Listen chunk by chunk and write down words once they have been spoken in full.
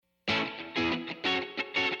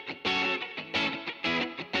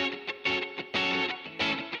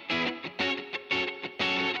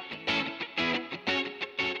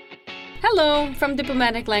Hello from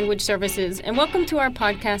Diplomatic Language Services, and welcome to our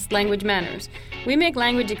podcast, Language Matters. We make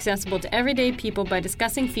language accessible to everyday people by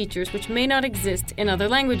discussing features which may not exist in other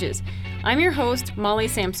languages. I'm your host, Molly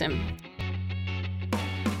Sampson.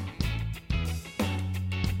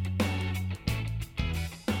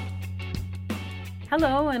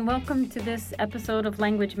 Hello, and welcome to this episode of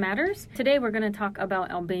Language Matters. Today we're going to talk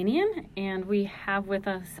about Albanian, and we have with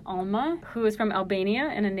us Alma, who is from Albania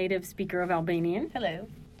and a native speaker of Albanian. Hello.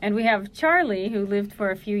 And we have Charlie, who lived for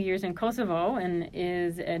a few years in Kosovo and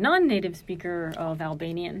is a non-native speaker of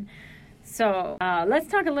Albanian. So let's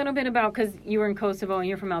talk a little bit about, because you were in Kosovo and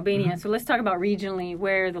you're from Albania, so let's talk about regionally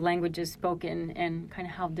where the language is spoken and kind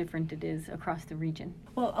of how different it is across the region.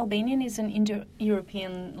 Well, Albanian is an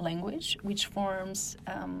Indo-European language which forms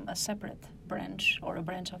a separate branch or a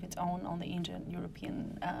branch of its own on the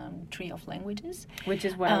Indo-European tree of languages. Which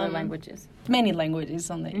is what other languages? Many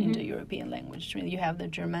languages on the Indo-European language tree. You have the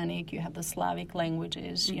Germanic, you have the Slavic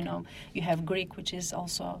languages, you have Greek, which is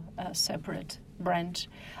also a separate branch.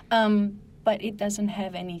 But it doesn't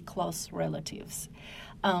have any close relatives.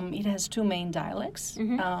 It has two main dialects,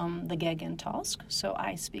 the Geg and Tosk. So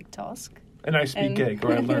I speak Tosk. And I speak Geg,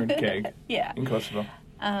 or I learned Geg in Kosovo.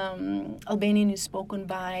 Albanian is spoken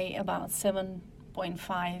by about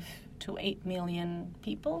 7.5 to 8 million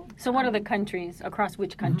people. So what are the countries? Across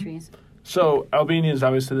which countries? So Albanian is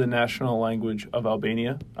obviously the national language of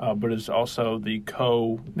Albania, but it's also the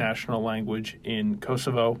co-national language in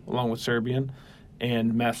Kosovo, along with Serbian,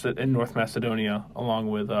 and North Macedonia,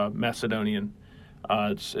 along with Macedonian.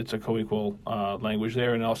 It's a co-equal language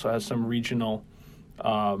there, and it also has some regional,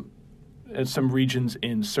 some regions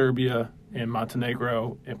in Serbia and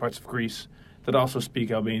Montenegro and parts of Greece that also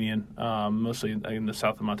speak Albanian, mostly in the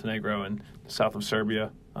south of Montenegro and the south of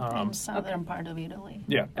Serbia. And southern part of Italy.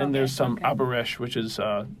 Yeah, and there's some Abaresh, which is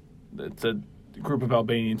it's a group of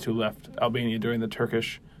Albanians who left Albania during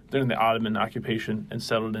the Ottoman occupation and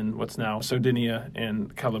settled in what's now Sardinia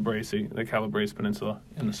and the Calabrese Peninsula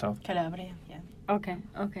in the south. Calabria, yeah. Okay.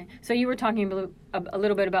 So you were talking a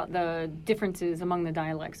little bit about the differences among the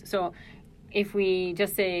dialects. So if we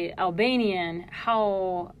just say Albanian,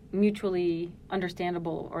 how mutually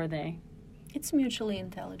understandable are they? It's mutually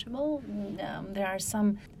intelligible. There are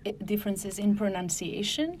some differences in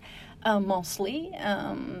pronunciation, mostly,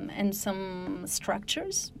 and some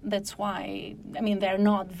structures. That's why, they're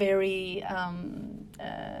not very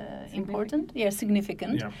important.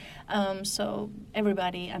 Significant. Yeah. So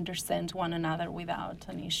everybody understands one another without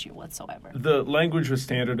an issue whatsoever. The language was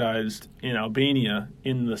standardized in Albania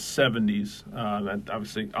in the 70s. And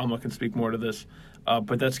obviously, Alma can speak more to this.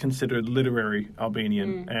 But that's considered literary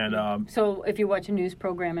Albanian. And so if you watch a news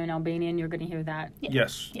program in Albanian, you're going to hear that? Yeah.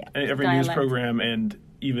 Yes. Yeah. Every dialect. News program and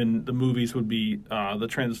even the movies would be,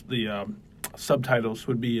 the subtitles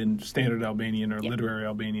would be in standard Albanian or literary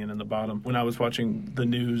Albanian in the bottom. When I was watching the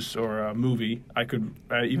news or a movie, I could,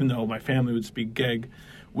 even though my family would speak Geg,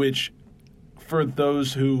 which for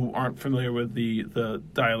those who aren't familiar with the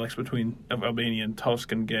dialects between Albanian,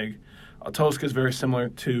 Tosk and Geg, Tosk is very similar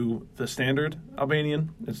to the standard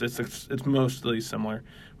Albanian. It's mostly similar,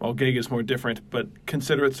 while Geg is more different. But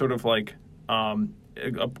consider it sort of like a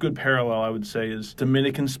good parallel, I would say, is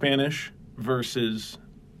Dominican Spanish versus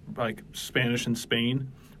like Spanish in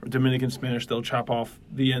Spain. Or Dominican Spanish, they'll chop off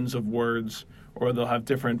the ends of words, or they'll have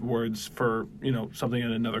different words for something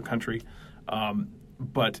in another country.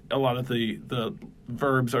 But a lot of the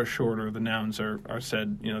verbs are shorter, the nouns are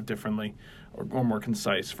said differently or more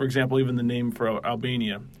concise. For example, even the name for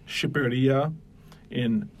Albania, Shqiperia,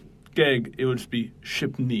 in Geg, it would just be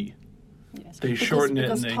Shqipni. Yes. They shorten it.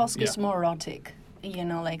 Because Tosk is more rhotic,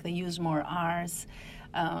 like they use more R's.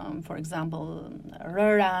 For example,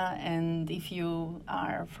 Rëra, and if you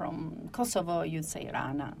are from Kosovo, you'd say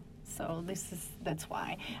Rana. So that's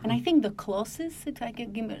why. And I think the closest, if I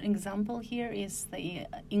could give an example here, is the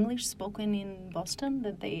English spoken in Boston,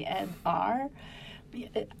 that they add R.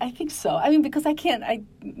 I think so. Because I can't.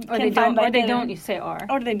 They don't. You say R.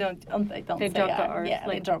 Or they don't. They drop say the R. R's. Yeah,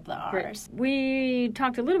 they drop the R's. We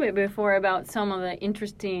talked a little bit before about some of the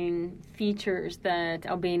interesting features that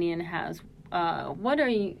Albanian has. What are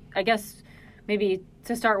you? I guess maybe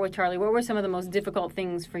to start with, Charlie. What were some of the most difficult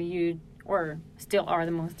things for you, or still are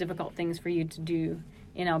the most difficult things for you to do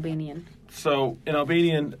in Albanian? So in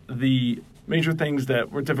Albanian, the major things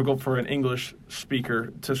that were difficult for an English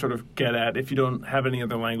speaker to sort of get at, if you don't have any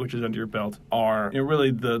other languages under your belt, are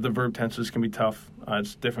really the verb tenses can be tough.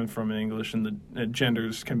 It's different from in English, and the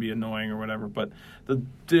genders can be annoying or whatever. But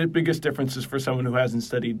the biggest difference is for someone who hasn't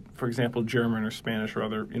studied, for example, German or Spanish or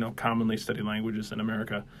other commonly studied languages in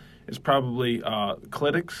America, is probably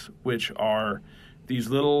clitics, which are these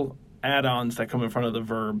little add-ons that come in front of the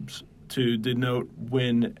verbs to denote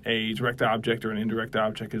when a direct object or an indirect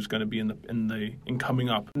object is going to be in coming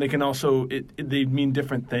up. And they can also they mean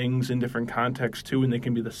different things in different contexts too, and they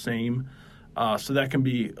can be the same. So that can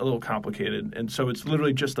be a little complicated. And so it's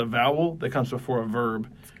literally just a vowel that comes before a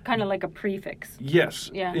verb. Kind of like a prefix.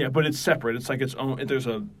 Yes. Yeah. Yeah, but it's separate. It's like its own. There's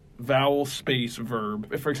a vowel space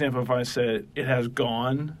verb. If, for example, if I said it has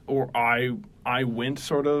gone or I went,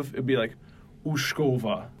 sort of, it'd be like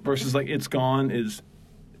ushkova versus like it's gone is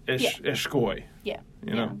eshkoi. Yeah.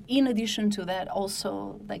 You know? In addition to that,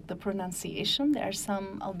 also like the pronunciation, there are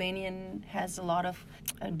some Albanian has a lot of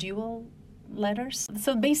dual letters.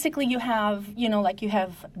 So basically you have, like you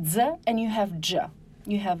have z and you have j.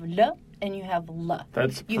 You have l and you have l.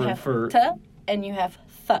 That's you have for t and you have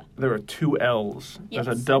th. There are two L's. Yes.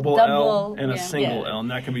 There's a double L and a single L,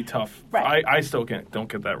 and that can be tough. Right. I still don't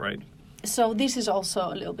get that right. So this is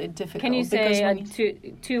also a little bit difficult. Can you say when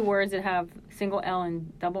two words that have single L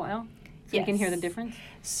and double L? So you can hear the difference?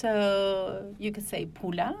 So you could say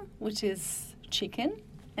pula, which is chicken,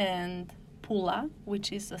 and pula,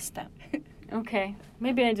 which is a stem. Okay.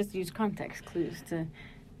 Maybe I just use context clues to...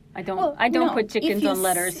 I don't put chickens on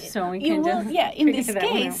letters, so we can just... Yeah, in figure this that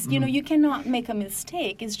one case, out. you cannot make a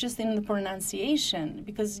mistake. It's just in the pronunciation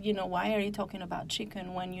because, why are you talking about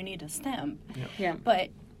chicken when you need a stem? Yeah. But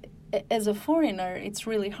as a foreigner, it's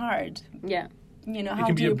really hard. Yeah.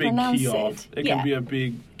 How do you pronounce it? It can be a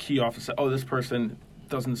big key off to say, oh, this person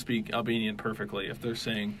doesn't speak Albanian perfectly if they're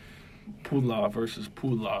saying pula versus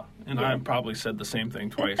pula. And I probably said the same thing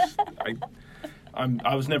twice.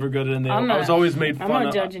 I was never good at it. I was always made fun of. I'm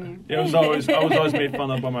not judging you. Yeah, I was always made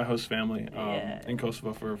fun of by my host family in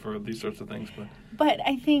Kosovo for these sorts of things. But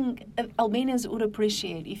I think Albanians would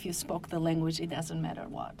appreciate if you spoke the language. It doesn't matter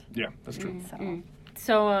what. Yeah, that's true.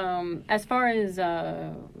 So as far as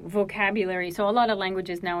vocabulary, so a lot of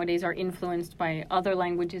languages nowadays are influenced by other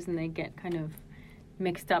languages and they get kind of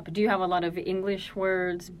mixed up. Do you have a lot of English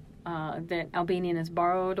words that Albanian has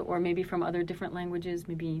borrowed, or maybe from other different languages,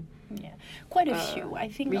 maybe? Yeah, quite a few. I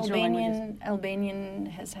think languages. Albanian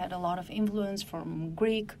has had a lot of influence from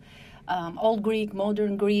Greek, Old Greek,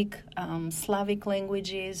 Modern Greek, Slavic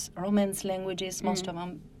languages, Romance languages. Most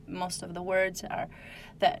of the words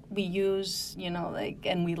that we use,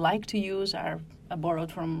 and we like to use are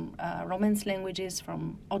borrowed from Romance languages,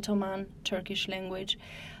 from Ottoman, Turkish language.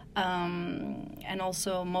 And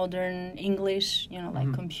also modern English,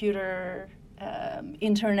 like computer,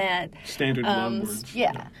 internet. Standard words.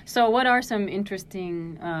 Yeah. So what are some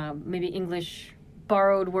interesting, maybe English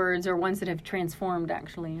borrowed words or ones that have transformed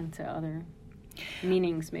actually into other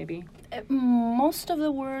meanings maybe? Most of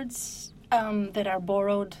the words that are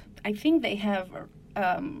borrowed, I think they have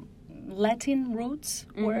Latin roots,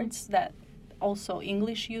 words that also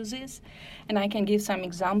English uses. And I can give some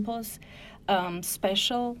examples.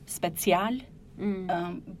 Special, special,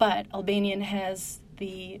 but Albanian has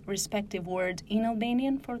the respective word in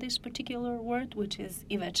Albanian for this particular word, which is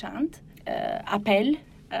i veçantë, apel,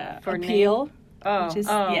 for appeal, which is,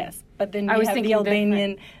 yes. But then we have the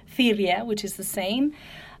Albanian thirrje, which is the same,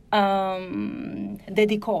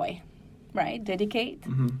 dedikoj, right? Dedicate.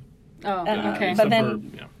 Mm-hmm. Oh, okay. But then,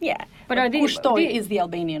 verb, yeah. But are these kushtoj is the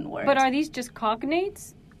Albanian word. But are these just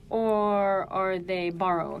cognates, or are they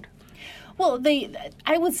borrowed? Well,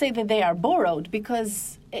 I would say that they are borrowed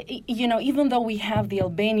because, even though we have the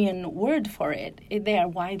Albanian word for it, they are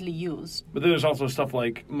widely used. But there's also stuff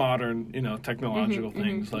like modern, technological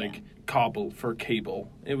things like cobble for cable.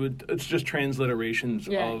 It's just transliterations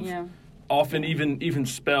of often even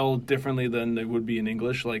spelled differently than they would be in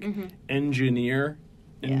English, like engineer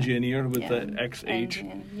with the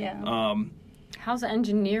XH. How's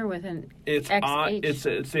engineer with an XH?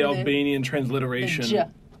 It's the Albanian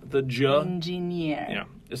transliteration. The j. Engineer. Yeah.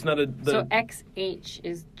 It's not so XH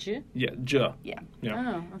is j? Yeah, j. Yeah.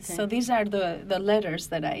 Oh, okay. So these are the letters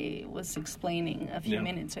that I was explaining a few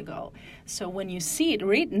minutes ago. So when you see it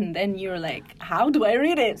written, then you're like, how do I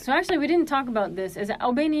read it? So actually, we didn't talk about this. Is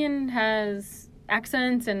Albanian has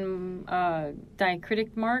accents and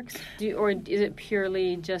diacritic marks? Or is it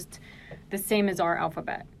purely just the same as our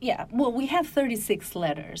alphabet? Yeah, well, we have 36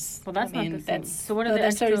 letters. Well, that's not the same. So what are the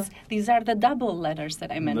extra? These are the double letters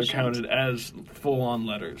that I mentioned. They're counted as full-on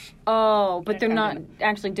letters. Oh, but they're not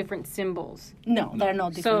actually different symbols. No, they're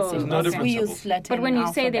not different symbols. No different we symbols. use Latin But when you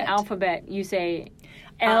say the alphabet, you say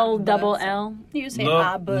L, double L? You say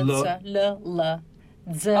A, B, C, L,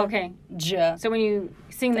 Z, okay. J. So when you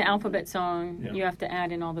sing the alphabet song, you have to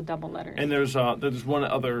add in all the double letters. And there's one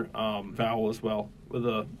other vowel as well with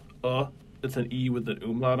a it's an E with an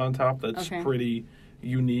umlaut on top. That's pretty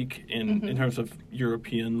unique in terms of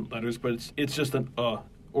European letters, but it's just an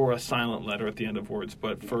or a silent letter at the end of words.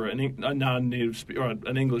 But for a non-native or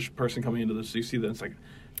an English person coming into this, you see that it's like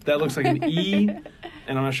that looks like an E,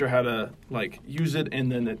 and I'm not sure how to like use it.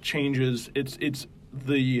 And then it changes. It's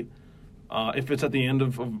the if it's at the end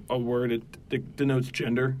of a word, it denotes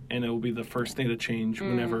gender, and it will be the first thing to change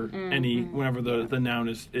whenever the noun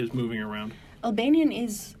is moving around. Albanian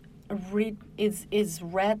is read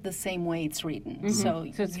the same way it's written. So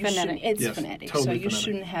it's phonetic. It's Yes, phonetic. totally So you phonetic.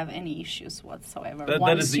 shouldn't have any issues whatsoever That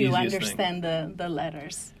once is the you easiest understand the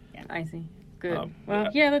letters. Yeah. I see. Good. Yeah.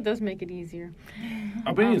 Yeah, that does make it easier.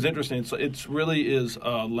 Albanian is interesting. It's really is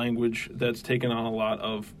a language that's taken on a lot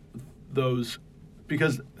of those,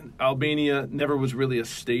 because Albania never was really a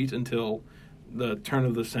state until the turn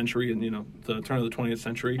of the century, and the turn of the 20th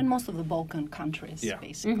century. And most of the Balkan countries, Yeah.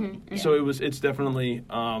 basically. Yeah. So it's definitely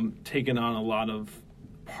taken on a lot of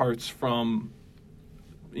parts from,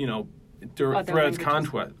 throughout its languages.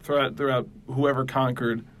 conquest, throughout whoever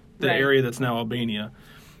conquered the Right. area that's now Albania,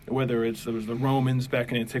 whether there was the Romans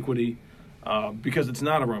back in antiquity, because it's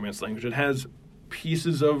not a Romance language. It has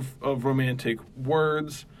pieces of romantic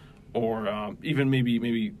words, or even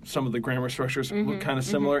maybe some of the grammar structures look kind of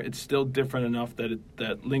similar. It's still different enough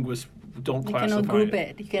that linguists don't You classify cannot group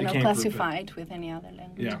it. You They cannot can't group classify it with any other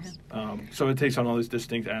language. Yeah. So it takes on all these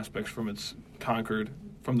distinct aspects from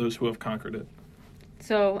those who have conquered it.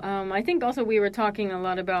 So I think also we were talking a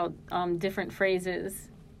lot about different phrases.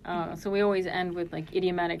 So we always end with like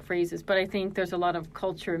idiomatic phrases, but I think there's a lot of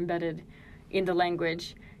culture embedded in the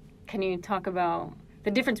language. Can you talk about the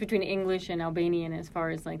difference between English and Albanian as far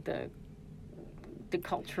as like the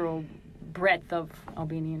cultural breadth of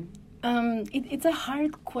Albanian? It's a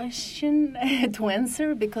hard question to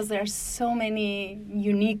answer because there are so many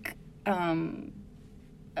unique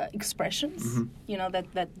expressions,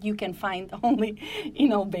 that you can find only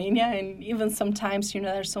in Albania, and even sometimes,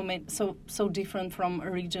 they're so different from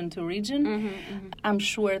region to region. I'm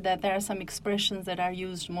sure that there are some expressions that are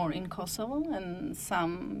used more in Kosovo and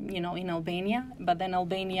some, in Albania. But then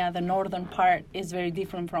Albania, the northern part, is very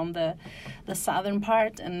different from the southern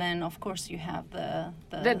part, and then of course you have the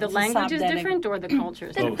language is different, or the culture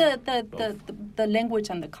is different? the language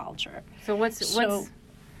and the culture. So what's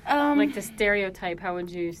like the stereotype? How would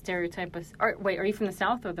you stereotype us? Wait, are you from the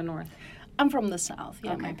south or the north? I'm from the south.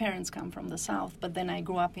 Yeah, Okay. my parents come from the south, but then I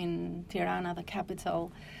grew up in Tirana, the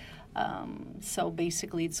capital. So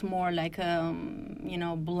basically, it's more like a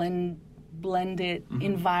blended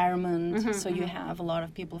environment. So you have a lot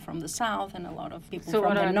of people from the south and a lot of people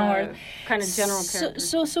from the north. Kind of general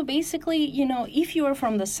characters. So basically, if you are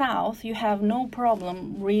from the south, you have no problem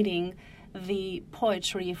reading the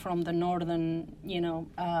poetry from the northern,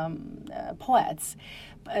 poets,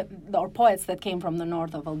 or poets that came from the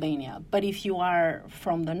north of Albania. But if you are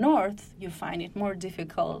from the north, you find it more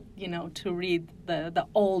difficult, to read the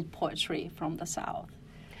old poetry from the south.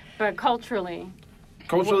 But culturally,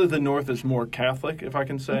 The north is more Catholic, if I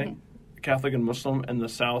can say. Catholic and Muslim, and the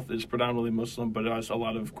south is predominantly Muslim, but it has a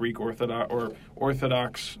lot of Greek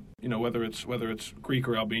Orthodox, whether it's Greek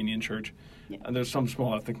or Albanian church. Yeah. And there's some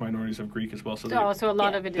small ethnic minorities of Greek as well. So a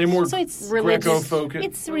lot of it is they're more it's religious. Greco-focused.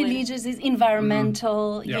 It's religious, it's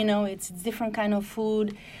environmental, Yeah. It's different kind of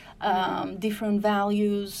food, different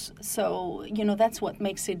values. So, that's what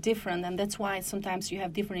makes it different. And that's why sometimes you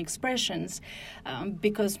have different expressions,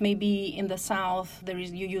 because maybe in the South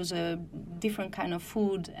you use a different kind of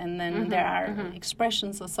food, and then there are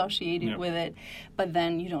expressions associated with it, but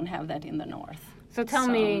then you don't have that in the North. So tell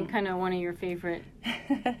me kind of one of your favorite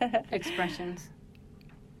expressions.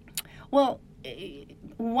 Well,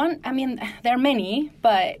 there are many,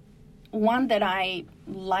 but one that I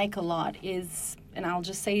like a lot is, and I'll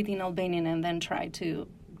just say it in Albanian and then try to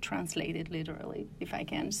translate it literally if I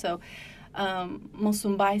can. So, mos u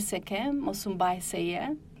mbaj se ke, mos u mbaj se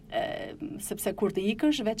je, sepse kur të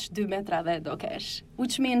ikësh veç 2 metra dhe do kesh.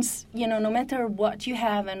 Which means, no matter what you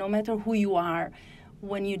have and no matter who you are,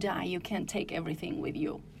 when you die, you can't take everything with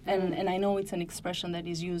you. And I know it's an expression that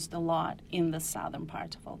is used a lot in the southern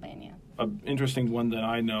part of Albania. An interesting one that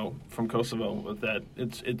I know from Kosovo, that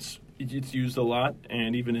it's used a lot,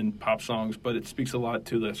 and even in pop songs, but it speaks a lot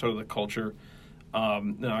to the sort of the culture.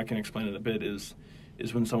 Now I can explain it a bit. Is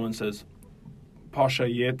when someone says "Pasha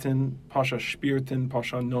jetin, Pasha shpirtin,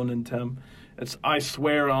 Pasha nonin tem." It's I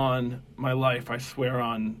swear on my life, I swear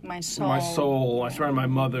on my soul, I swear on my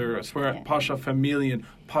mother, I swear Pasha familien,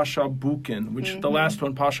 Pasha buken, which the last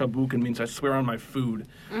one, Pasha buken, means I swear on my food.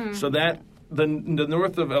 So that the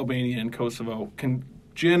north of Albania and Kosovo can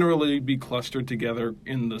generally be clustered together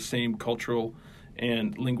in the same cultural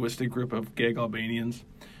and linguistic group of Geg Albanians,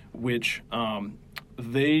 which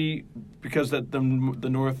because that the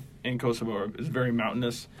north in Kosovo is very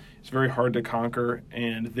mountainous. It's very hard to conquer,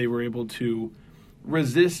 and they were able to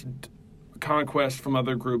resist conquest from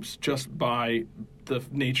other groups just by the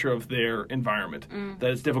nature of their environment.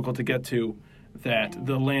 That it's difficult to get to, that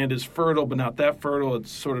the land is fertile but not that fertile.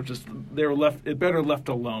 It's sort of just better left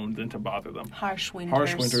alone than to bother them. Harsh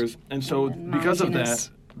winters. And so because of that,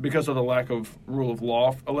 because of the lack of rule of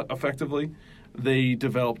law effectively, they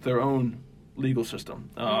developed their own legal system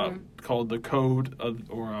called the Code of,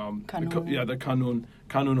 or the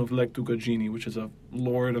Kanun of Lek Tukajini, which is a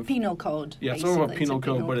lord of penal code. Yeah, it's sort of a penal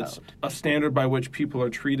code, but it's a standard by which people are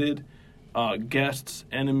treated, guests,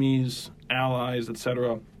 enemies, allies,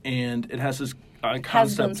 etc. And it has this concept: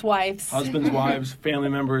 husbands, wives, family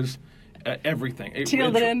members, everything.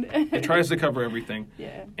 Children. It tries to cover everything.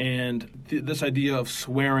 Yeah. And this idea of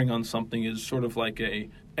swearing on something is sort of like a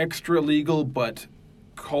extra legal but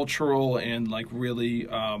cultural and like really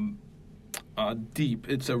deep.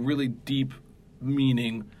 It's a really deep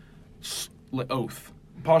meaning oath.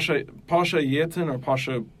 Pasha Yetin or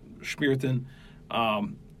Pasha Shmirtin.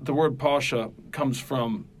 The word Pasha comes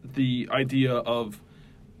from the idea of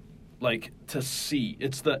like to see.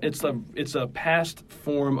 It's a past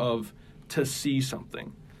form of to see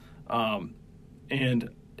something, and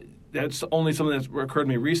that's only something that's occurred to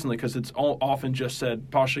me recently because it's often just said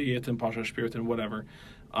Pasha Yetin, Pasha Shmirtin, whatever.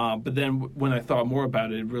 But then when I thought more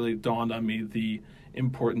about it, it really dawned on me the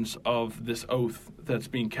importance of this oath that's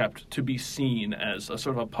being kept to be seen as a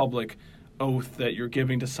sort of a public oath that you're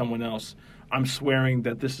giving to someone else. I'm swearing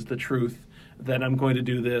that this is the truth, that I'm going to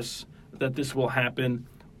do this, that this will happen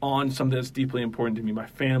on something that's deeply important to me, my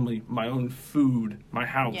family, my own food, my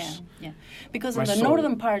house. Yeah. Because in the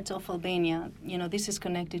northern part of Albania, this is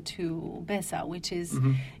connected to Besa, which is,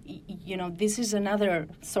 this is another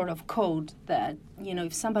sort of code that,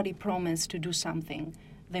 if somebody promised to do something,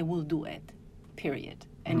 they will do it, period.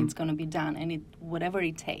 And it's going to be done, and whatever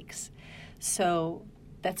it takes. So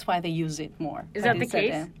that's why they use it more. Is that the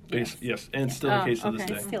case? Yes, and it's still the case to this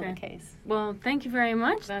day. It's still the case. Well, thank you very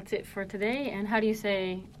much. That's it for today. And how do you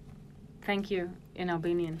say thank you in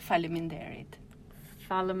Albanian? Faleminderit.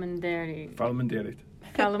 Faleminderit. Faleminderit.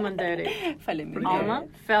 Faleminderit. Faleminderit. Alma,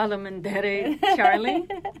 faleminderit. Charlie?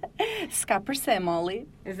 Ska përse, Molly.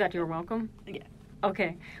 Is that your welcome? Yeah.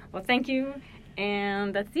 Okay. Well, thank you.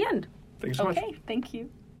 And that's the end. Thanks so much. Okay, thank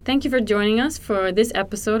you. Thank you for joining us for this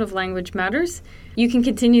episode of Language Matters. You can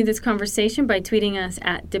continue this conversation by tweeting us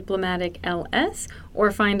at DiplomaticLS or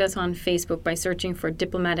find us on Facebook by searching for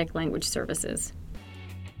Diplomatic Language Services.